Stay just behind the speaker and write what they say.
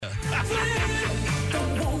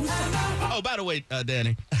by the way,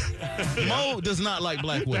 Danny, Mo does not like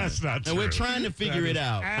black women. That's not true. And we're trying to figure it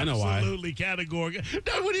out. I know why. Absolutely categorical.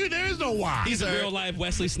 No, what do you, there is no why. He's a real life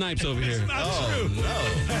Wesley Snipes over here. Not Oh, true. no.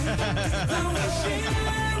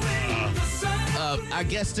 Our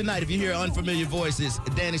guest tonight, if you hear unfamiliar voices,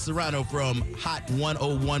 Danny Serrano from Hot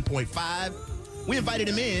 101.5. We invited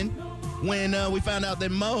him in when we found out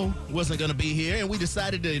that Mo wasn't going to be here, and we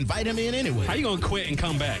decided to invite him in anyway. How you gonna quit and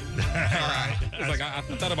come back? It's like I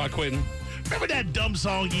thought about quitting. Remember that dumb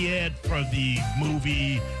song he had for the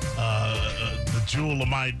movie, the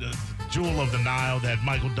Jewel of the Nile, that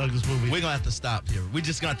Michael Douglas movie? We're going to have to stop here. We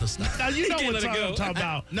just got to stop. Now, you know can't what let it song go. I'm talking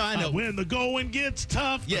about. No, I know. When the going gets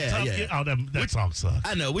tough. the Yeah, tough yeah. Oh, that song sucks.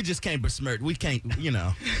 I know. We just can't besmirch. We can't, you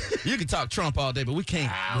know. You can talk Trump all day, but we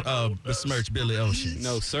can't besmirch Billy Ocean.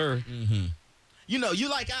 No, sir. You know, you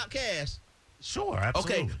like Outkast. Sure,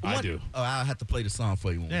 absolutely. Okay. I do. Oh, I'll have to play the song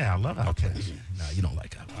for you. Yeah, I love Outkast. No, you don't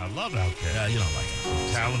like Outkast. I love Outkast. Yeah, you don't like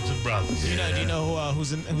Outkast. Talented brothers. Do you know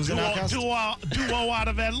who's in Outkast? Duo out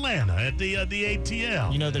of Atlanta at the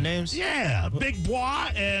ATL. You know their names? Yeah, Big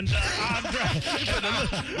Boy and Andre.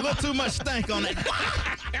 A little too much stank on that.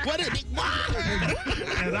 What is it?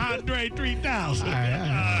 and Andre 3000. All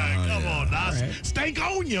right. Come on, now. All right. Stank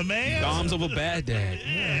on you, man. The arms of a bad dad.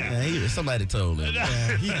 Yeah, somebody told him.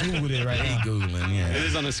 Yeah, he Googled it right He now. Googling, yeah. It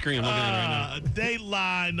is on the screen. I'm looking at it right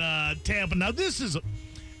now. Dateline Tampa. Now this is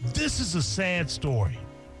a sad story.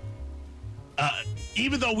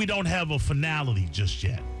 Even though we don't have a finality just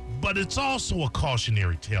yet, but it's also a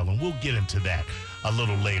cautionary tale, and we'll get into that a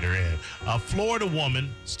little later in. A Florida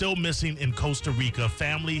woman still missing in Costa Rica.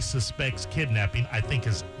 Family suspects kidnapping. I think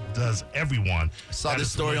does everyone. I saw That this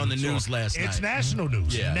is story on the familiar news story. last night. It's national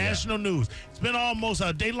news. Yeah, National news. It's been almost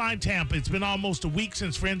Dateline Tampa. It's been almost a week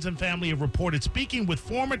since friends and family have reported speaking with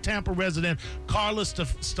former Tampa resident Carla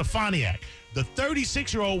Stefaniak. The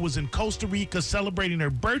 36-year-old was in Costa Rica celebrating her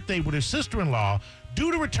birthday with her sister-in-law.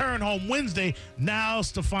 Due to return home Wednesday, now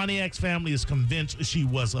Stefaniak's family is convinced she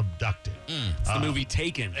was abducted. It's the movie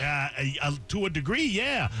Taken. To a degree,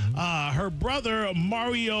 yeah. Her brother,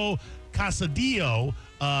 Mario Casadillo,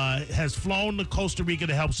 has flown to Costa Rica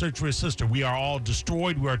to help search for his sister. We are all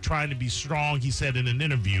destroyed. We are trying to be strong, he said in an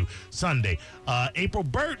interview Sunday. April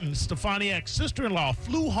Burton, Stefaniak's sister-in-law,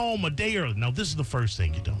 flew home a day early. Now, this is the first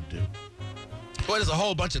thing you don't do. Well, there's a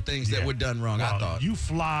whole bunch of things that were done wrong, I thought. You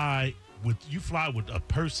fly with a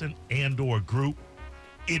person and or a group,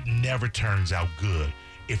 it never turns out good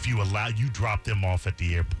if you drop them off at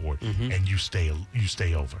the airport and you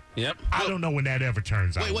stay over. Yep. I don't know when that ever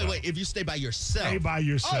turns out. Wait. If you stay by yourself. Stay by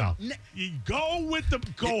yourself. Oh, You go home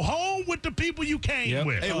with the people you came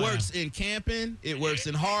with. It works in camping. It works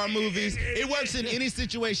in horror movies. It works in any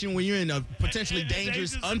situation when you're in a potentially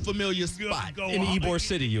dangerous, unfamiliar spot. In Ybor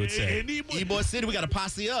City, you would say. In Ybor City, we got to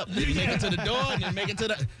posse up. Then make it to the door, and then make it to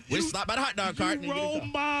the. We stop by the hot dog cart. You roll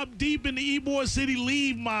mob deep in the Ybor City,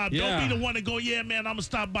 leave mob. Yeah. Don't be the one to go, yeah, man, I'm going to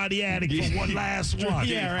stop by the attic for one last one.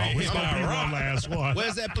 Yeah, right. It's going to be one last one.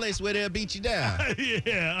 Where's that place where they'll beat you down?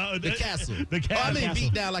 Yeah. The castle. The castle. Oh, I mean,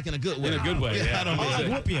 beat down like in a good way. In a good way, yeah. I don't Oh, like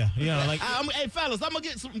know. whoop you. You know, like Hey, fellas, I'm going to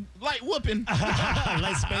get some light whooping. light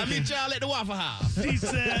I'll spanking. meet y'all at the Waffle House. She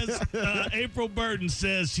says, April Burton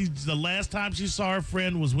says the last time she saw her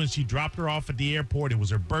friend was when she dropped her off at the airport. It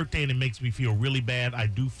was her birthday, and it makes me feel really bad. I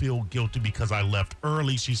do feel guilty because I left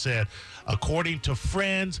early, she said. According to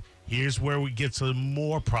friends, here's where it gets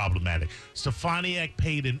more problematic. Stefaniak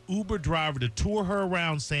paid an Uber driver to tour her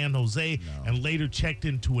around San Jose and later checked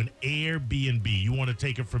into an Airbnb. You want to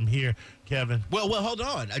take it from here, Kevin? Well, hold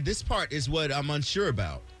on. This part is what I'm unsure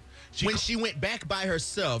about. When she went back by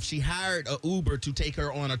herself, she hired an Uber to take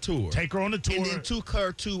her on a tour. Take her on a tour. And then took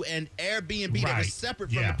her to an Airbnb that Right. was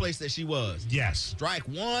separate from the place that she was. Yes. Strike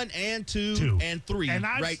 1 and 2 and 3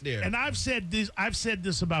 right there. And I've said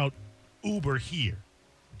this about Uber here.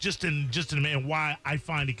 Just in a minute, why I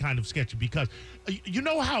find it kind of sketchy, because you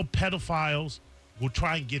know how pedophiles will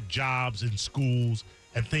try and get jobs in schools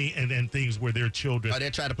and things where their children. Or they're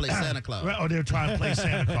trying to play Santa Claus. Or they're trying to play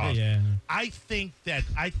Santa Claus. Yeah. I think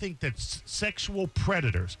that sexual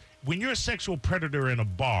predators, when you're a sexual predator in a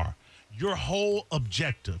bar, your whole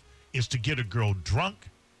objective is to get a girl drunk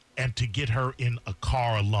and to get her in a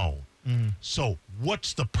car alone. So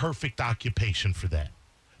what's the perfect occupation for that?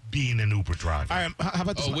 Being an Uber driver. All right, how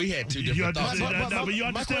about this? Oh, we had two You different thoughts. understand, but you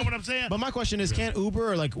understand what I'm saying? But my question is, can't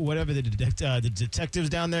Uber or like whatever the detectives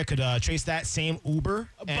down there could trace that same Uber?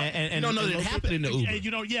 And you don't know that it locate happened in the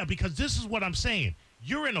Uber. Because this is what I'm saying.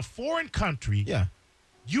 You're in a foreign country. Yeah.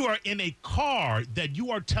 You are in a car that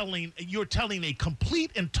you're telling a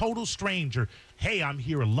complete and total stranger, hey, I'm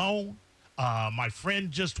here alone. My friend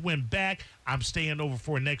just went back. I'm staying over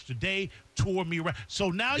for an extra day. Tour me around. So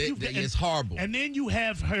now it's horrible. And then you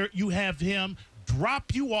have him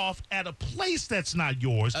drop you off at a place that's not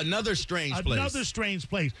yours. Another strange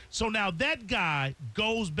place. So now that guy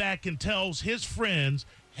goes back and tells his friends,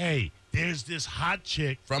 hey, there's this hot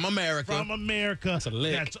chick from America. That's a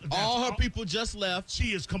lick. That's all her people just left.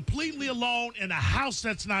 She is completely alone in a house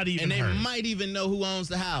that's not even And they hers. might even know who owns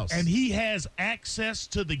the house. And he has access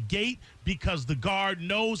to the gate because the guard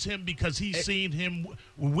knows him because he's seen him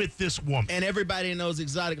with this woman. And everybody in those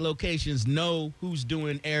exotic locations know who's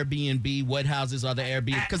doing Airbnb, what houses are the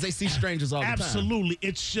Airbnb, because they see strangers all the time. Absolutely.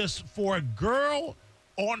 It's just for a girl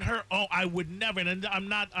on her own, I would never, and I'm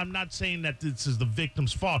not saying that this is the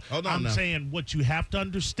victim's fault. I'm saying what you have to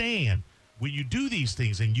understand when you do these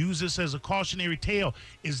things and use this as a cautionary tale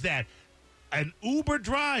is that an Uber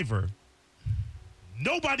driver,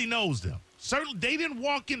 nobody knows them. Certainly, they didn't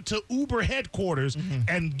walk into Uber headquarters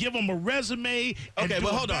and give them a resume. Okay,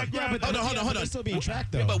 but hold on. Hold on. Still being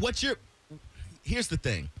tracked, though. But here's the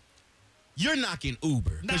thing. You're knocking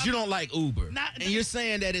Uber because you don't like Uber. And you're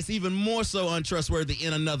saying that it's even more so untrustworthy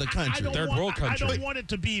in another country. Third world country. I don't want it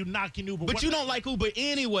to be knocking Uber. But you don't like Uber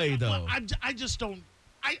anyway, though. I just don't.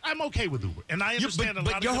 I'm okay with Uber. And I understand a lot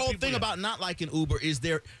of But your whole people thing about not liking Uber is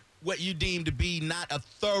there what you deem to be not a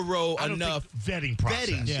thorough enough vetting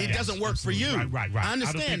process. It doesn't work for you. Right. I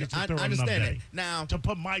understand it. I understand it. Now, to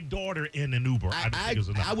put my daughter in an Uber, I don't think is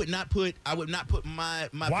enough. I would not put my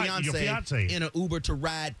fiance in an Uber to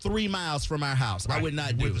ride 3 miles from our house. Right. I would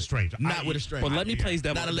not do with it. A stranger. Not with a stranger. But let me play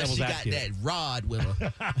devil's advocate. Not unless she got that rod with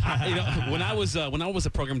her. When I was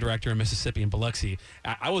a program director in Mississippi in Biloxi,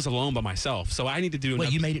 I was alone by myself, so I need to do.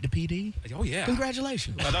 Wait, you made it to PD? Oh yeah.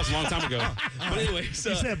 Congratulations. That was a long time ago. But anyway,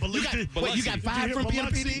 so you said you got fired from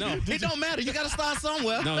PMPD? No. It don't matter. You got to start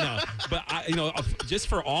somewhere. No. But just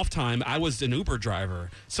for off time, I was an Uber driver.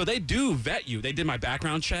 So they do vet you. They did my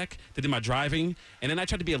background check. They did my driving. And then I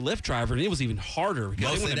tried to be a Lyft driver, and it was even harder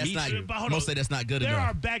because they want to meet you. Mostly that's not good enough. There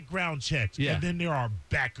are background checks, and then there are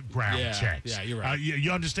background checks. Yeah, you're right.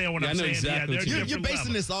 You understand what I'm saying? Exactly you're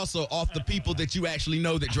basing this also off the people that you actually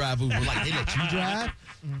know that drive Uber. Like, they let you drive?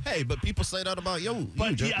 Hey, but people say that about you.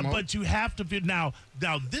 But you have to be now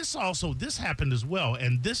this happened as well,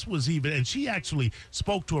 and this was even, and she actually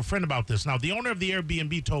spoke to a friend about this. Now, the owner of the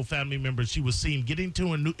Airbnb told family members she was seen getting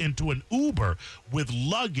into an Uber with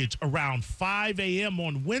luggage around 5 a.m.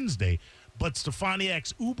 on Wednesday. But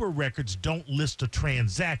Stefaniak's Uber records don't list a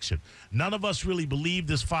transaction. None of us really believe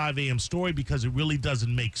this 5 a.m. story because it really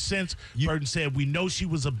doesn't make sense. Burton said, we know she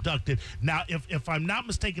was abducted. Now, if I'm not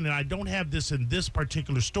mistaken, and I don't have this in this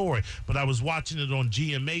particular story, but I was watching it on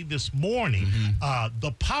GMA this morning,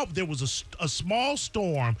 there was a small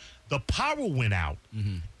storm. The power went out,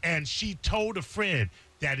 and she told a friend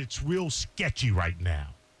that it's real sketchy right now.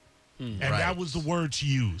 And that was the word she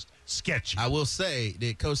used. Sketchy. I will say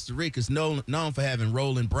that Costa Rica is known for having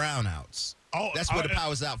rolling brownouts. Oh, that's where the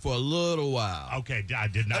power's out for a little while. Okay, I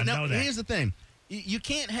did not know that. Here's the thing: you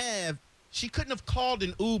can't have. She couldn't have called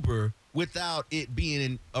an Uber without it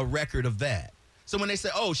being a record of that. So when they say,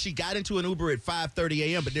 "Oh, she got into an Uber at 5:30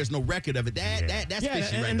 a.m.," but there's no record of it, that's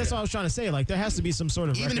fishy, and that's what I was trying to say. Like, there has to be some sort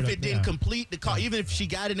of even if it didn't complete the car, even if she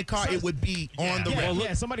got in the car, it would be on the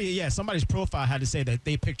record. Somebody's profile had to say that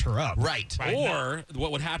they picked her up. Right. Or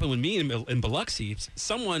what would happen with me in Biloxi?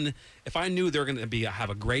 Someone, if I knew they were going to have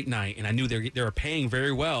a great night and I knew they were paying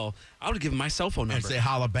very well, I would give them my cell phone number and say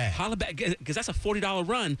holla back. Holla back, because that's a $40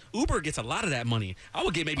 run. Uber gets a lot of that money. I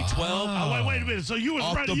would get maybe 12. Oh, wait a minute. So you was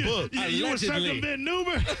off the book. You were circumventing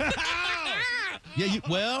Uber.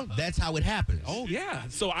 Well, that's how it happens. Oh, yeah.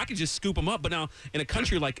 So I could just scoop them up. But now, in a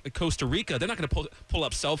country like Costa Rica, they're not going to pull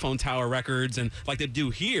up cell phone tower records and like they do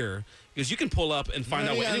here, because you can pull up and find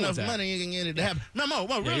out what anyone's at. Enough money, you can get it to happen.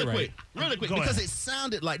 Really quick, because it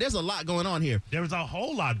sounded like there's a lot going on here. There was a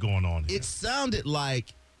whole lot going on here. It sounded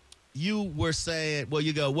like you were saying,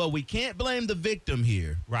 we can't blame the victim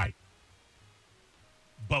here. Right.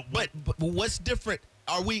 But what's different?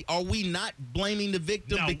 Are we not blaming the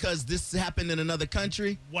victim because this happened in another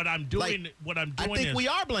country? What I'm doing I think we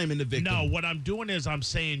are blaming the victim. No, what I'm doing is I'm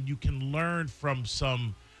saying you can learn from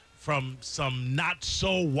some not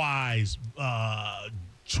so wise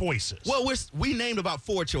choices. Well, we named about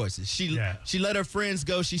 4 choices. She let her friends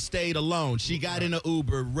go. She stayed alone. She got in an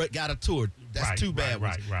Uber, got a tour. That's 2 bad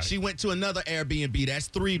ones. Right. She went to another Airbnb. That's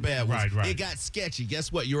 3 bad ones. Right. It got sketchy.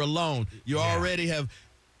 Guess what? You're alone. You already have.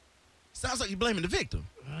 Sounds like you're blaming the victim.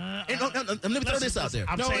 Let me throw this out there.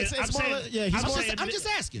 I'm just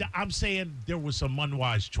asking. I'm saying there was some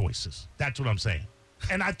unwise choices. That's what I'm saying.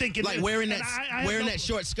 And I think it Like is. wearing And that I have wearing no- that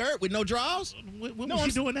short skirt with no drawers. When was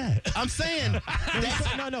she doing that? I'm saying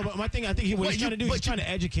No, but my thing, I think what But he's you- trying to do is but he's trying to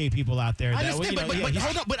educate people out there. I that way, understand, you know, but he's-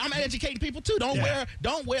 hold on. But I'm educating people too. Don't Yeah.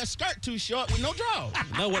 wear a skirt too short with no drawers.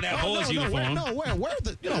 No, with that Bulls uniform.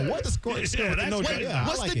 wear the skirt. Yeah, that's no, right. yeah, I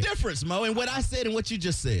What's like the it. difference, Mo, in what I said and what you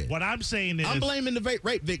just said? What I'm saying is, I'm blaming the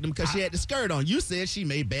rape victim because she had the skirt on. You said she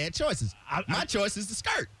made bad choices. My choice is the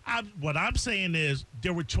skirt. what I'm saying is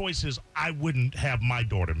there were choices I wouldn't have my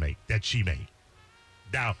daughter make that she made.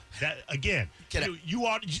 Now, that again,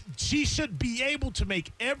 she should be able to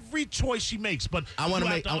make every choice she makes, but I wanna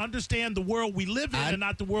you make- have to understand the world we live in and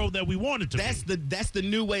not the world that we want it to be. That's the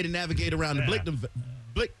new way to navigate around the victim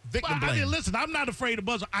Well, I mean, listen, I'm not afraid of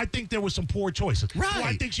buzzer. I think there were some poor choices. Right. Do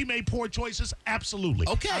I think she made poor choices? Absolutely.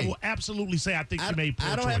 Okay. I will absolutely say I think she made poor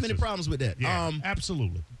choices. I don't have any problems with that. Yeah,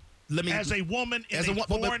 absolutely. Let me As a woman in as a wo-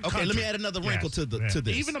 foreign country. let me add another wrinkle to this.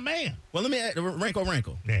 Even a man. Well, let me add a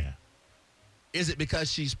wrinkle. Yeah. Is it because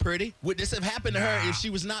she's pretty? Would this have happened to her Nah. if she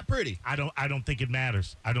was not pretty? I don't think it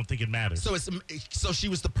matters. I don't think it matters. So she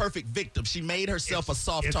was the perfect victim. She made herself a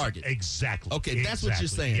soft target. Exactly. Okay, that's what you're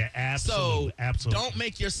saying. Yeah, absolutely. So absolutely. don't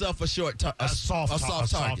make yourself a soft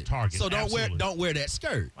soft target. So Absolutely. don't wear that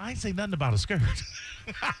skirt. I ain't say nothing about a skirt.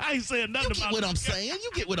 I ain't saying nothing You get about what a I'm skirt. saying? You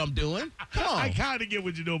get what I'm doing? Come on. I kind of get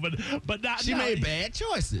what you're doing, but not. She made bad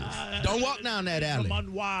choices. Don't walk down that alley. Some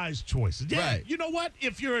unwise choices. Yeah, Right. You know what?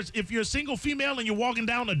 If you're a single female and you're walking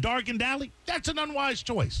down a darkened alley, that's an unwise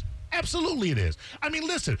choice. Absolutely, it is. I mean,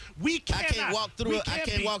 listen, I can't walk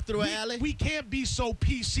through an alley? We can't be so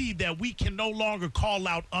PC that we can no longer call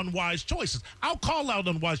out unwise choices. I'll call out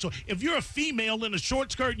unwise choices. If you're a female in a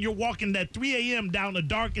short skirt and you're walking at 3 a.m. down a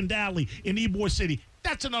darkened alley in Ybor City,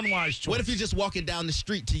 that's an unwise choice. What if you're just walking down the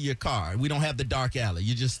street to your car? We don't have the dark alley.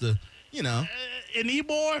 You're just in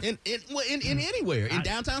Ybor? in anywhere in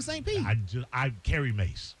downtown St. Pete. I carry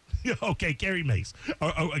mace. Okay, carry mace.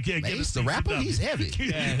 Again, Mace, the rapper, he's heavy.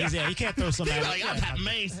 Yeah, you can't throw something He's at like, I got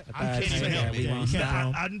Mace. I can't even help me. You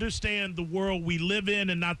can't I understand the world we live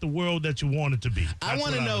in and not the world that you want it to be. I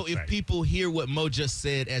want to know if people hear what Mo just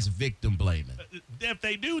said as victim blaming. If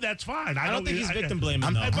they do, that's fine. I don't think he's victim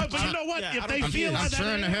blaming, though. But you know what? If they feel like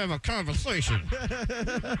that, have a conversation.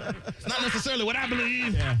 It's not necessarily what I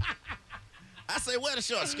believe. Yeah. I say, wear the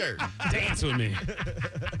short skirt. Dance with me.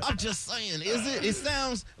 I'm just saying, it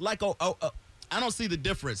sounds like I don't see the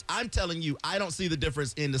difference. I'm telling you, I don't see the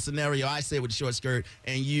difference in the scenario I said with the short skirt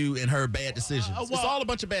and you and her bad decisions. It's all a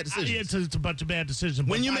bunch of bad decisions. It's a bunch of bad decisions.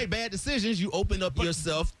 When you make bad decisions, you open up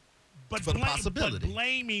yourself for the possibility. But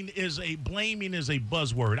blaming is a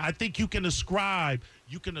buzzword. I think you can ascribe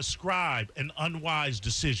an unwise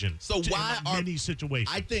decision. So why in many situations?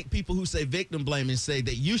 I think people who say victim blaming say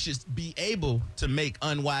that you should be able to make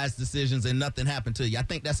unwise decisions and nothing happen to you. I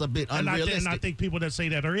think that's a bit unrealistic. And I think people that say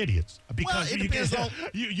that are idiots because it depends on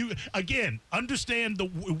you again understand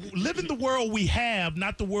live in the world we have,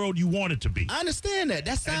 not the world you want it to be. I understand that.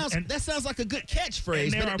 That sounds like a good catchphrase.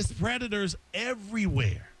 And there but are predators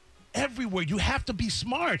everywhere. Everywhere. You have to be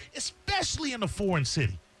smart, especially in a foreign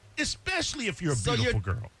city. Especially if you're a beautiful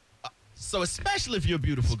girl. So especially if you're a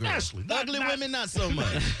beautiful girl. Especially. Ugly women, not so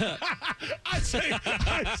much. I say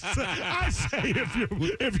if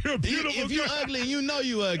you're a beautiful if you're girl. ugly and you know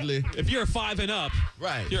you ugly, If you're a 5 and up,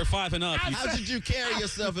 right? you're a 5 and up. How should you carry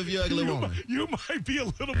yourself if you're an ugly woman? You might be a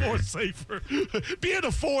little more safer. Being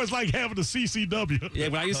a 4 is like having a CCW. Yeah,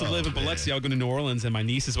 when I used to live in Biloxi, I would go to New Orleans, and my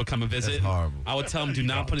nieces would come and visit. That's horrible. I would tell them, do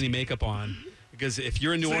not put any makeup on. Because if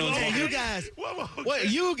you're in New Orleans, Hey, you guys,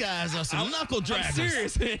 you guys are some knuckle draggers. I'm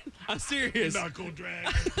serious, man. I'm serious. Knuckle drag.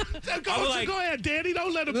 like- Go ahead, Danny.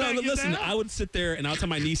 Don't let him No, bang you listen, down. I would sit there and I would tell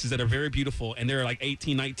my nieces that are very beautiful and they're like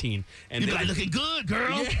 18, 19. And You be they're like, looking good,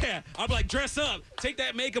 girl. yeah. I'd be like, dress up, take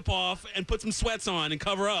that makeup off and put some sweats on and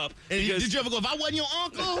cover up. And because did you ever go, if I wasn't your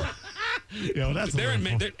uncle? Yo, that's they're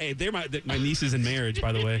my nieces in marriage,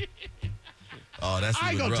 by the way. Oh, that's I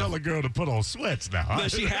ain't gonna tell a girl to put on sweats now. No,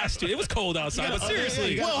 she has to. It was cold outside, but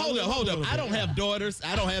seriously. Well, hold up. I don't have daughters.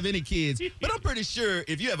 I don't have any kids. But I'm pretty sure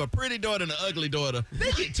if you have a pretty daughter and an ugly daughter,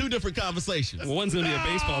 they get two different conversations. Well, one's going to be a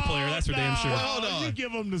baseball player, that's for damn sure. Well, hold on. You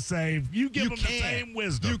give them the same. You give them the same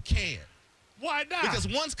wisdom. You can't. Why not? Because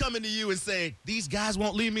one's coming to you and saying, these guys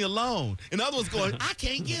won't leave me alone. And the other one's going, I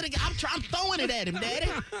can't get it. I'm throwing it at him, Daddy.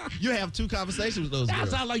 You have two conversations with those that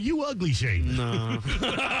girls. sounds like you ugly shaming. No.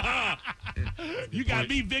 You got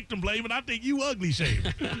me victim blaming. I think you ugly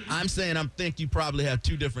shaming. I'm saying I think you probably have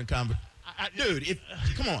two different conversations. dude,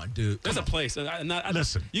 come on, dude. There's a place.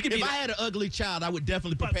 Listen, you could If be. I had an ugly child, I would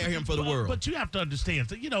definitely prepare him for the world. But you have to understand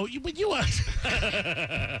that, when you are.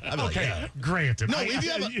 I'm like, Okay, yeah. granted. No, if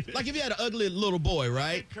you have if you had an ugly little boy,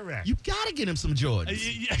 right? Correct. You gotta get him some Jordans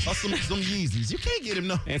or some Yeezys. You can't get him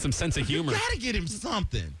no. And some sense of humor. You gotta get him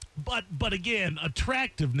something. But again,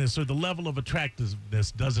 attractiveness or the level of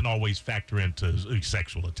attractiveness doesn't always factor into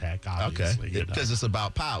sexual attack. Obviously, because it's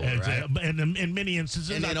about power, right? And in many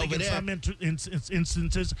instances, And then I think in some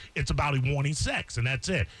instances, it's about wanting sex, and that's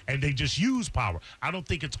it. And they just use power. I don't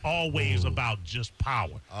think it's always about just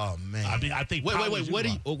power. Oh man! I mean, I think. Wait. What do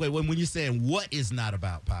you? Okay, when you're saying what is not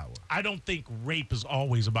about power? I don't think rape is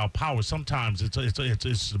always about power. Sometimes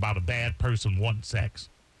it's about a bad person wanting sex.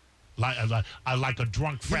 Like a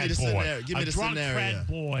drunk frat boy. Give me the drunk scenario. frat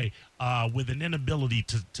boy with an inability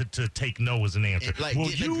to take no as an answer. Like will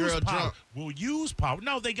getting a use girl power. drunk. Will use power.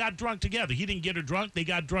 No, they got drunk together. He didn't get her drunk. They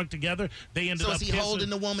got drunk together. They ended So up is he kissing. holding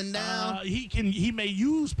the woman down? He may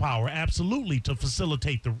use power absolutely to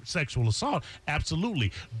facilitate the sexual assault,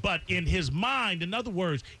 absolutely. But in his mind, in other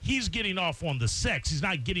words, he's getting off on the sex. He's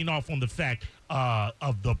not getting off on the fact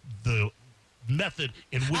of the method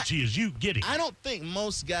in which he is getting. I don't think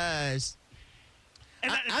most guys.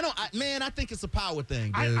 And I think it's a power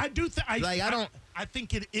thing, dude. I do. I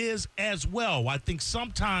think it is as well. I think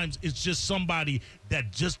sometimes it's just somebody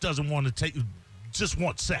that just doesn't want to just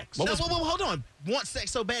want sex. Well, hold on. Want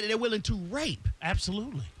sex so bad that they're willing to rape.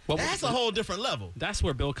 Absolutely. Well, That's a whole different level. That's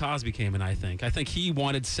where Bill Cosby came in, I think. I think he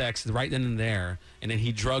wanted sex right then and there, and then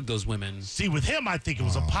he drugged those women. See, with him, I think it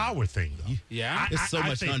was a power thing, though. Yeah? There's so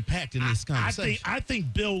much unpacked in this conversation. I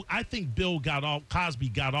think Bill Cosby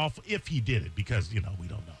got off if he did it, because we don't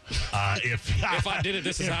know. If I did it,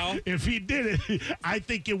 this is how? If he did it, I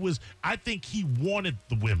think he wanted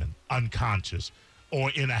the women unconscious or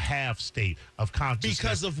in a half state of consciousness.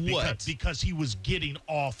 Because of what? Because he was getting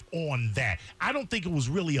off on that. I don't think it was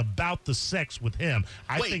really about the sex with him.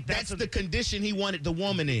 I think that's the condition he wanted the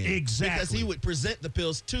woman in. Exactly. Because he would present the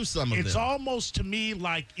pills to some of them. It's almost to me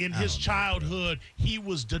like in his childhood, he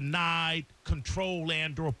was denied control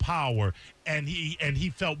and or power, and he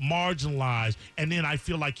felt marginalized, and then I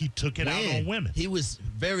feel like he took it out on women. He was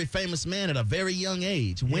a very famous man at a very young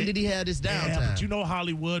age. When did he have this downtime? Yeah, but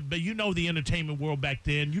Hollywood, but the entertainment world back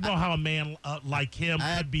then. You know how a man like him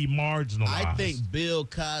could be marginalized. I think Bill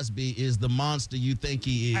Cosby is the monster you think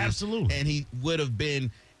he is. Absolutely. And he would have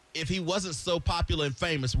been, if he wasn't so popular and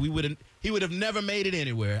famous, he would have never made it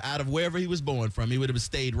anywhere out of wherever he was born from. He would have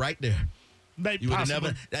stayed right there. You would have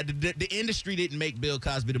never. The industry didn't make Bill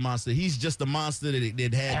Cosby the monster. He's just a monster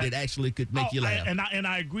that actually could make you laugh. And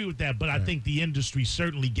I agree with that. But I think the industry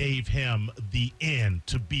certainly gave him the end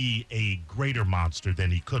to be a greater monster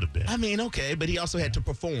than he could have been. I mean, okay, but he also had to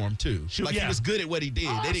perform too. He was good at what he did.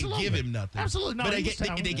 They didn't give him nothing. Absolutely, no.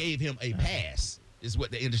 But they gave him a pass. Is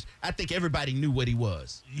what the industry. I think everybody knew what he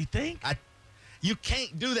was. You think? You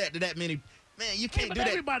can't do that to that many. Man, you can't do that.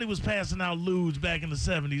 Everybody was passing out lewds back in the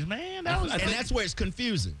 70s, man. And that's where it's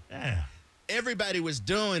confusing. Yeah. Everybody was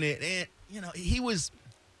doing it, and he was.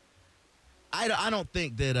 I don't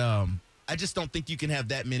think that. I just don't think you can have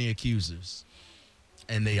that many accusers,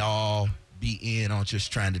 and they all be in on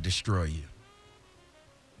just trying to destroy you.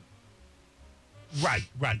 Right.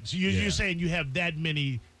 So you're saying you have that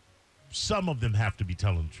many. Some of them have to be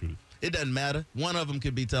telling the truth. It doesn't matter. One of them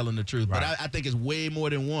could be telling the truth, but I think it's way more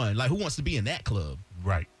than one. Like, who wants to be in that club?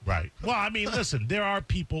 Right. Well, I mean, listen, there are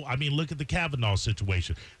people. I mean, look at the Kavanaugh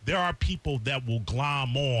situation. There are people that will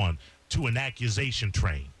glom on to an accusation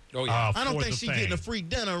train. Oh, yeah. I don't think she's getting a free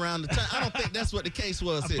dinner around the time. I don't think that's what the case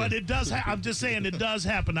was here. But it does. I'm just saying it does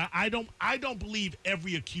happen. I don't believe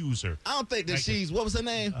every accuser. I don't think that she's. What was her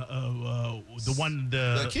name? The one.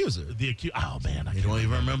 The accuser. The accuser. Oh man, You don't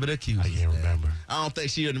even remember the accuser. I can't remember. I don't think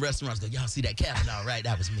she in the restaurants go, y'all see that Kavanaugh, right?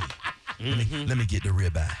 That was me. Let me get the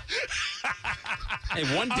ribeye. Hey,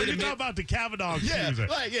 one did you admit talking about the Kavanaugh accuser.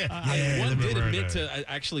 one did admit to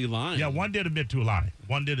actually lying. Yeah, one did admit to a lie.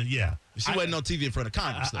 One did it. Yeah. She wasn't on TV in front of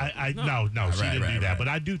Congress, though. No, she didn't do that. But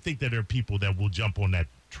I do think that there are people that will jump on that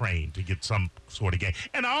train to get some sort of gain.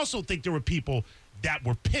 And I also think there were people that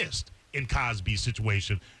were pissed in Cosby's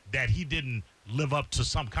situation that he didn't live up to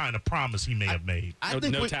some kind of promise he may have made.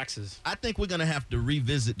 No taxes. I think we're going to have to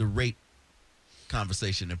revisit the rape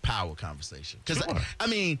conversation and power conversation. Because, Sure.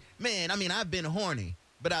 I've been horny,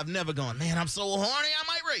 but I've never gone, man, I'm so horny, I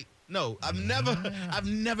might rape. No, I've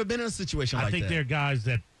never been in a situation like that. I think there are guys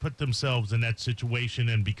that put themselves in that situation,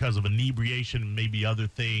 and because of inebriation, maybe other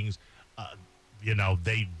things,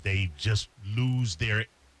 they just lose their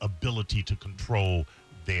ability to control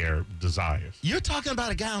their desires. You're talking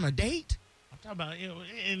about a guy on a date? I'm talking about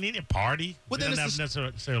in any party. Well, It then doesn't it's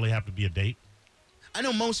necessarily have to be a date. I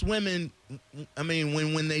know most women. I mean,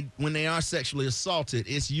 when they are sexually assaulted,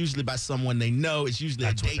 it's usually by someone they know. It's usually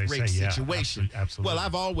That's a what date they rape say, yeah, situation. absolutely. Well,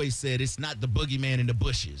 I've always said it's not the boogeyman in the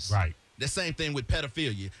bushes. Right. The same thing with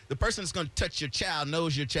pedophilia. The person that's going to touch your child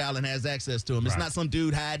knows your child and has access to him. It's Right. not some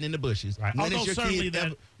dude hiding in the bushes. Right. When Although certainly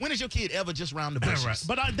when is your kid ever just round the bushes? Right.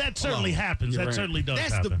 But that certainly happens. You're That right. certainly does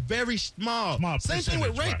That's happen. the very small same thing with percentage,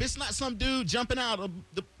 rape. right. It's not some dude jumping out of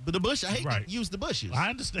the bush. I hate Right. to use the bushes. I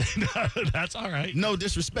understand. That's all right. No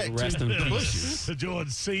disrespect Rest to in the peace. bushes.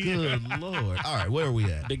 Jordan C. Good Lord. All right, where are we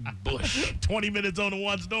at? Big bush. 20 minutes on the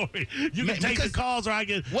one story. You can take the because- calls or I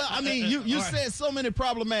can. Well, I mean, you all right. said so many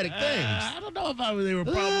problematic things. I don't know if they were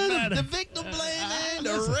problematic. The victim blaming,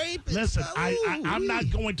 the rape. Listen, I'm not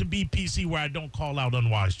going to be PC where I don't call out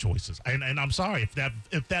unwise choices, and I'm sorry if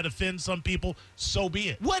that offends some people. So be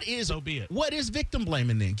it. So be it. What is victim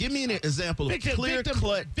blaming then? Give me an example of clear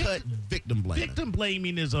cut victim blaming. Victim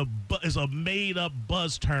blaming is a made up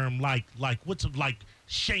buzz term like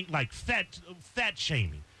shame, like fat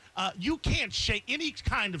shaming. You can't shame any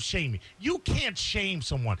kind of shaming. You can't shame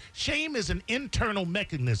someone. Shame is an internal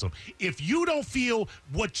mechanism. If you don't feel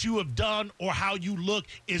what you have done or how you look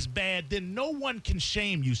is bad, then no one can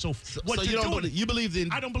shame you. So what so you're doing, you believe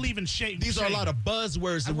in? I don't believe in shame. These are a lot of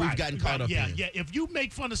buzzwords that we've gotten caught up in. Yeah. If you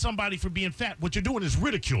make fun of somebody for being fat, what you're doing is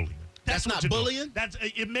ridiculing them. That's what not you're doing. bullying? That's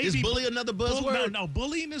it. May Is be bully another buzzword? No,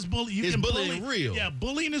 bullying is bullying. You Is can bullying bully, real? Yeah,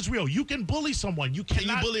 bullying is real. You can bully someone. You Can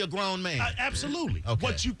cannot you bully a grown man? Absolutely. Okay.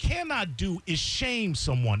 What you cannot do is shame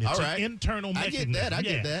someone. It's All right. an internal I get mechanism. that. I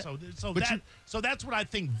get that. So that's what I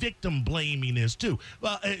think victim blaming is too.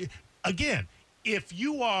 Well, again, if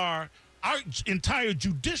you are our entire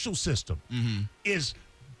judicial system Mm-hmm. is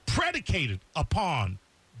predicated upon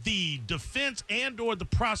the defense and or the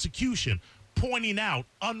prosecution pointing out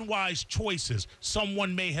unwise choices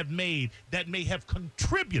someone may have made that may have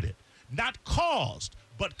contributed, not caused,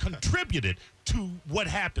 but contributed to what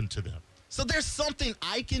happened to them. So there's something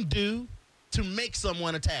I can do to make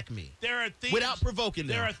someone attack me There are things without provoking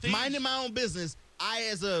them. There are things, Minding my own business, I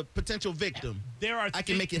as a potential victim, I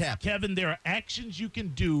can make it happen. Kevin, there are actions you can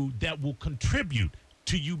do that will contribute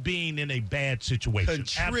to you being in a bad situation.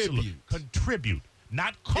 Absolutely. Contribute.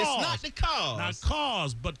 Not cause. It's not the cause. Not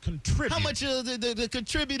cause, but contribute. How much of the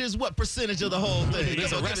contribute is what percentage of the whole thing?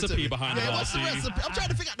 There's a Give it to recipe me. behind it Yeah, all, what's the see? recipe? I'm trying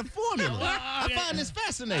to figure out the formula. I find this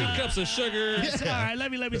fascinating. Cups of sugar. All right, let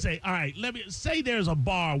me say. All right, let me say there's a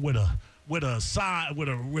bar with a sign with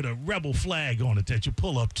a rebel flag on it that you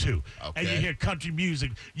pull up to, and you Okay. hear country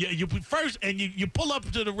music. You first and you pull up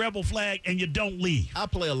to the rebel flag and you don't leave. I'll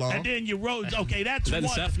play along. And then you roll. Okay, that's Is that in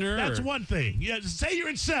one. Seffner, That's or? one thing. Yeah, say you're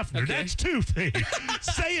in Seffner. Okay. That's two things.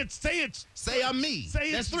 Say it's. Say I'm me.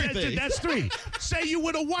 Say That's it's, three things. That's three. Say you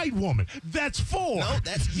with a white woman. That's four. No,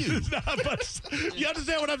 that's you. Nah, but you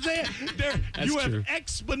understand what I'm saying? That's you have true.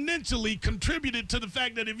 exponentially contributed to the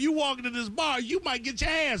fact that if you walk into this bar, you might get your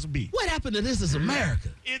ass beat. What happened to this is America?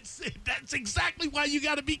 That's exactly why you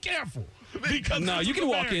got to be careful. Because No, this you is can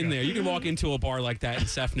walk America. in there. You can walk into a bar like that in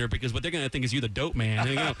Seffner because what they're going to think is you the dope man.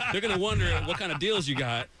 They're going to wonder what kind of deals you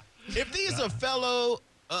got. If these are fellow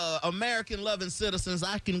American-loving citizens,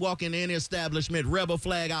 I can walk in any establishment, rebel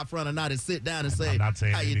flag out front or not, and sit down and say, I'm not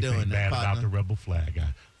saying how you anything doing bad there, about the partner? rebel flag.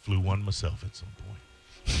 I flew one myself at some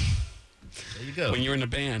point. There you go. When you're in a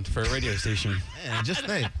band for a radio station. Man, just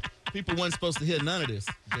think. People weren't supposed to hear none of this,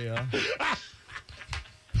 JR.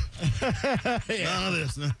 None of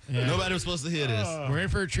this. Nobody was supposed to hear this. We're in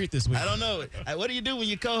for a treat this week. I don't know. What do you do when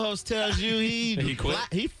your co-host tells you He quit?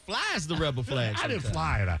 he flies the rebel flag? I didn't sometimes?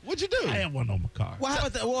 fly it. What'd you do? I had one on my car. Well, how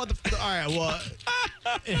about that? Well, all right. Well,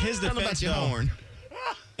 in his Tell them about defense, your though, horn.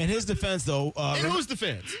 in his defense, though, In whose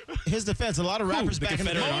defense? his defense, a lot of rappers the back in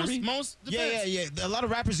the Confederate day. Army? Most Yeah, defense? yeah. A lot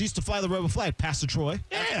of rappers used to fly the rebel flag. Pastor Troy.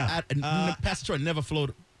 Yeah. Pastor Troy never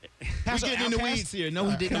floated. Pastor We're getting in the Outkast? weeds here. No,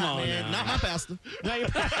 he did Come not, on man. now. Not my pastor. No, you're-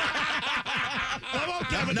 Come on,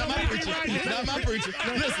 Kevin, Not don't my make me preacher. right here. Not my preacher.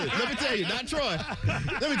 Listen, let me tell you, not Troy.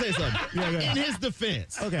 Let me tell you something. Yeah, go ahead. In his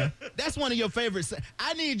defense, Okay. that's one of your favorites.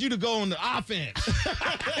 I need you to go on the offense.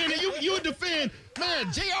 And you defend,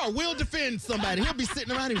 man, JR will defend somebody. He'll be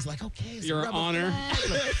sitting around, he was like, okay, it's a Your rebel honor.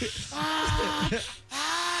 flag.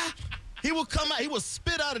 He will come out, he will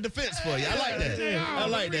spit out a defense for you. I like that. I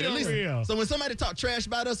like that. At least, Real. so when somebody talk trash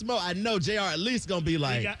about us more, I know JR at least gonna be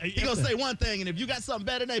like, he gonna say one thing, and if you got something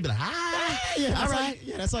better, they be like, Yeah, all all right. right.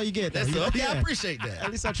 Yeah, that's all you get. That's though. okay. I Yeah. appreciate that.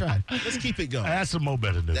 At least I tried. Let's keep it going. That's some more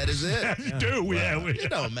better news. That is it. You do. We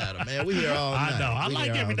It don't matter, man. We here all night. I know. I We like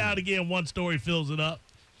here every all now night. and again one story fills it up.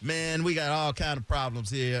 Man, we got all kind of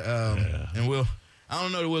problems here, and I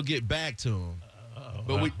don't know that we'll get back to them.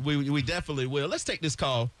 But we definitely will. Let's take this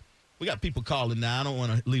call. We got people calling now. I don't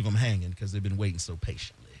want to leave them hanging because they've been waiting so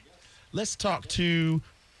patiently. Let's talk to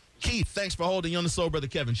Keith. Thanks for holding you on the Soul Brother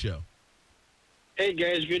Kevin show. Hey,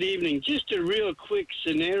 guys, good evening. Just a real quick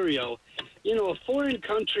scenario. You know, a foreign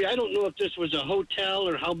country, I don't know if this was a hotel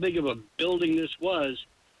or how big of a building this was.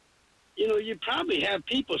 You know, you probably have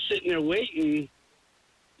people sitting there waiting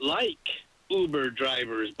like Uber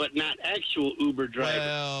drivers, but not actual Uber drivers.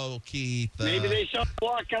 Well, Keith. Maybe they saw her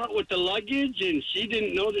walk out with the luggage and she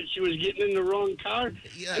didn't know that she was getting in the wrong car.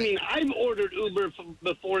 Yeah. I mean, I've ordered Uber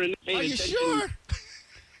before and paid Are you attention. sure?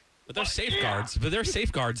 But there's safeguards. But there's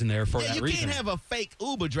safeguards in there for that You reason. can't have a fake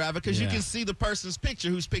Uber driver because you Yeah. can see the person's picture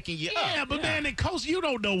who's picking you Yeah, up. but man, in Costa, you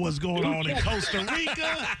don't know what's going on in Costa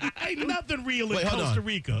Rica. Ain't nothing real Wait, in hold Costa on.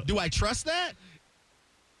 Rica. Do I trust that?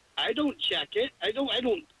 I don't check it. I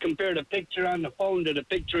don't compare the picture on the phone to the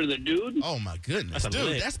picture of the dude. Oh, my goodness. That's a Dude,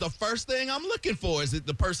 lick. that's the first thing I'm looking for is it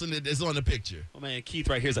the person that is on the picture. Oh, man, Keith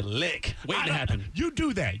right here's a lick waiting to happen. You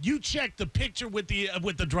do that. You check the picture with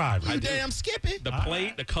the driver. You damn Skippy. The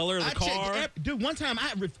plate, the color of the car. Dude, one time,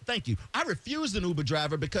 thank you. I refused an Uber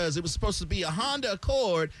driver because it was supposed to be a Honda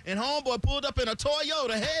Accord, and homeboy pulled up in a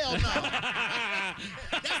Toyota. Hell no.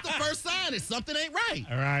 That's the first sign. Is something ain't right.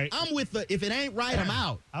 All right. I'm with the, if it ain't right, I'm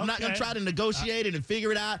out. I'm not going to Okay. try to negotiate it and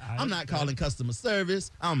figure it out. I'm not calling customer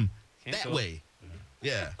service. I'm that Cancel. way.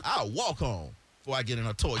 Yeah. I'll walk home before I get in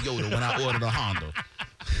a Toyota when I ordered a Honda.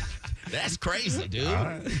 That's crazy, dude.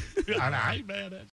 I ain't mad at you.